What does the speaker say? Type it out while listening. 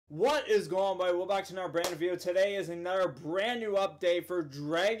What is going on, buddy? Welcome back to another brand new video. Today is another brand new update for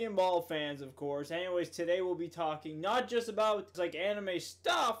Dragon Ball fans, of course. Anyways, today we'll be talking not just about like anime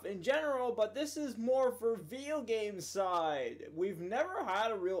stuff in general, but this is more for video game side. We've never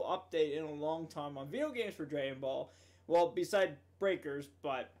had a real update in a long time on video games for Dragon Ball. Well, beside Breakers,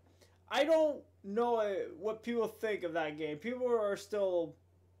 but I don't know what people think of that game. People are still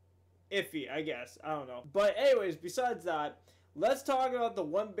iffy, I guess. I don't know. But anyways, besides that, let's talk about the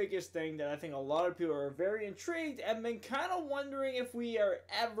one biggest thing that I think a lot of people are very intrigued and been kind of wondering if we are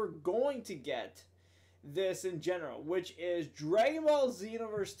ever going to get this in general, which is Dragon Ball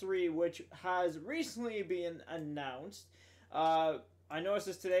Xenoverse 3, which has recently been announced. I noticed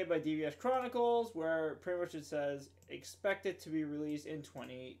this today by DBS Chronicles, where pretty much it says expected to be released in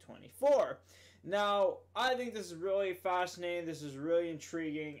 2024. Now, I think this is really fascinating, this is really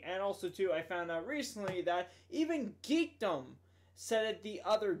intriguing, and also too, I found out recently that even Geekdom said it the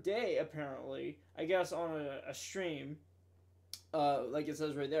other day, apparently, I guess on a stream, like it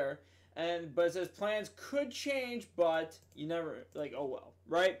says right there, but it says plans could change, but you never, like, oh well,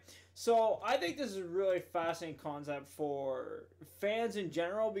 right? So, I think this is a really fascinating concept for fans in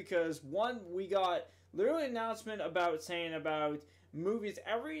general, because one, we got literally an announcement about saying about movies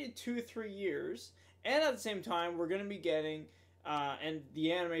every 2-3 years, and at the same time we're going to be getting and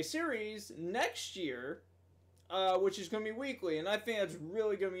the anime series next year, which is going to be weekly, and I think that's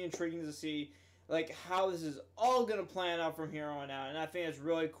really going to be intriguing to see like how this is all going to plan out from here on out, and I think it's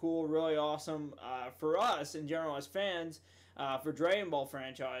really cool, really awesome for us in general as fans for Dragon Ball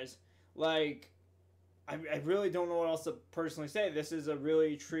franchise. Like, I really don't know what else to personally say. This is a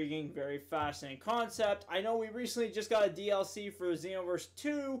really intriguing, very fascinating concept. I know we recently just got a DLC for Xenoverse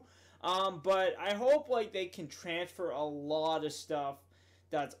 2, but I hope like they can transfer a lot of stuff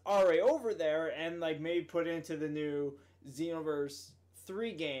that's already over there and like maybe put into the new Xenoverse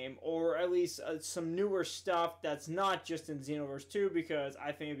 3 game, or at least some newer stuff that's not just in Xenoverse 2, because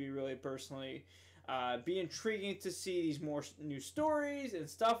I think it'd be really personally be intriguing to see these more new stories and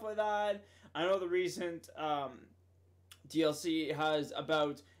stuff like that. I know the recent DLC has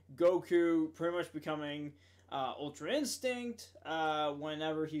about Goku pretty much becoming Ultra Instinct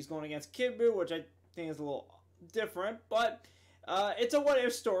whenever he's going against Kid Buu, which I think is a little different, but it's a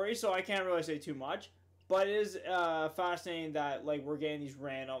what-if story, so I can't really say too much. But it is fascinating that like we're getting these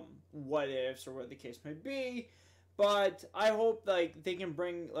random what-ifs or what the case may be. But I hope like they can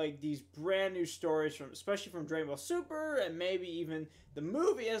bring like these brand new stories from, especially from Dragon Ball Super, and maybe even the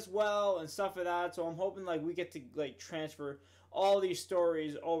movie as well and stuff like that. So I'm hoping like we get to like transfer all these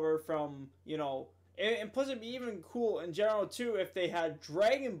stories over from, you know, and plus it'd be even cool in general too if they had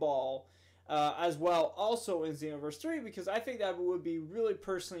Dragon Ball as well also in Xenoverse 3, because I think that would be really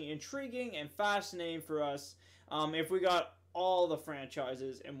personally intriguing and fascinating for us if we got all the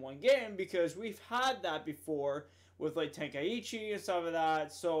franchises in one game, because we've had that before with like Tenkaichi and stuff like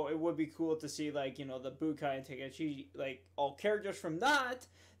that. So it would be cool to see like, you know, the Bukai and Tenkaichi, like all characters from that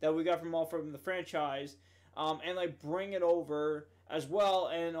we got from the franchise, and like bring it over as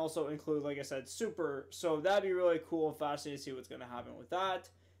well, and also include, like I said, Super. So that'd be really cool and fascinating to see what's going to happen with that.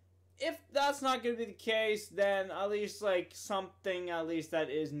 If that's not going to be the case, then at least like something at least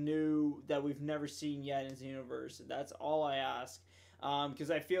that is new that we've never seen yet in Xenoverse. That's all I ask. Because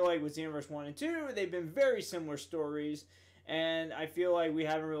I feel like with Xenoverse 1 and 2, they've been very similar stories, and I feel like we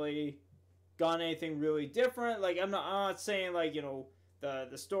haven't really gotten anything really different. Like, I'm not saying like, you know,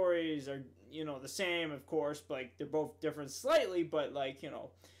 the stories are, you know, the same, of course, but like they're both different slightly, but like, you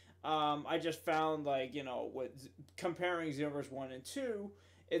know, I just found like, you know, with comparing Xenoverse 1 and 2,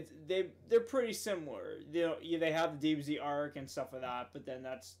 they're pretty similar. You know, they have the DBZ arc and stuff like that, but then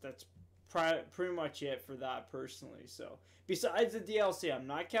that's pretty much it for that personally. So besides the DLC, I'm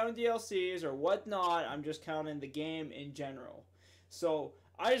not counting DLCs or whatnot. I'm just counting the game in general. So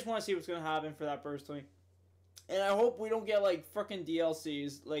I just want to see what's gonna happen for that personally, and I hope we don't get like freaking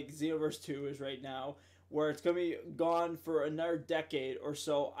DLCs like Xenoverse 2 is right now, where it's gonna be gone for another decade or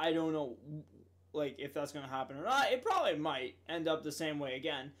so. I don't know like if that's gonna happen or not. It probably might end up the same way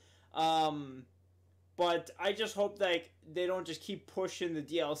again, but I just hope that they don't just keep pushing the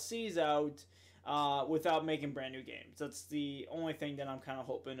DLCs out without making brand new games. That's the only thing that I'm kind of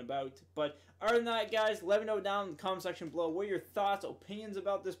hoping about. But other than that, guys, let me know down in the comment section below what are your thoughts, opinions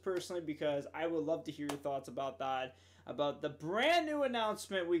about this personally, because I would love to hear your thoughts about that, about the brand new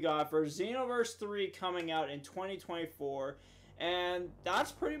announcement we got for Xenoverse 3 coming out in 2024. And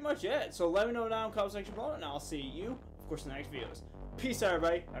that's pretty much it. So let me know down in the comment section below, and I'll see you, of course, in the next videos. Peace out,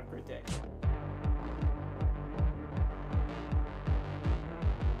 everybody. Have a great day.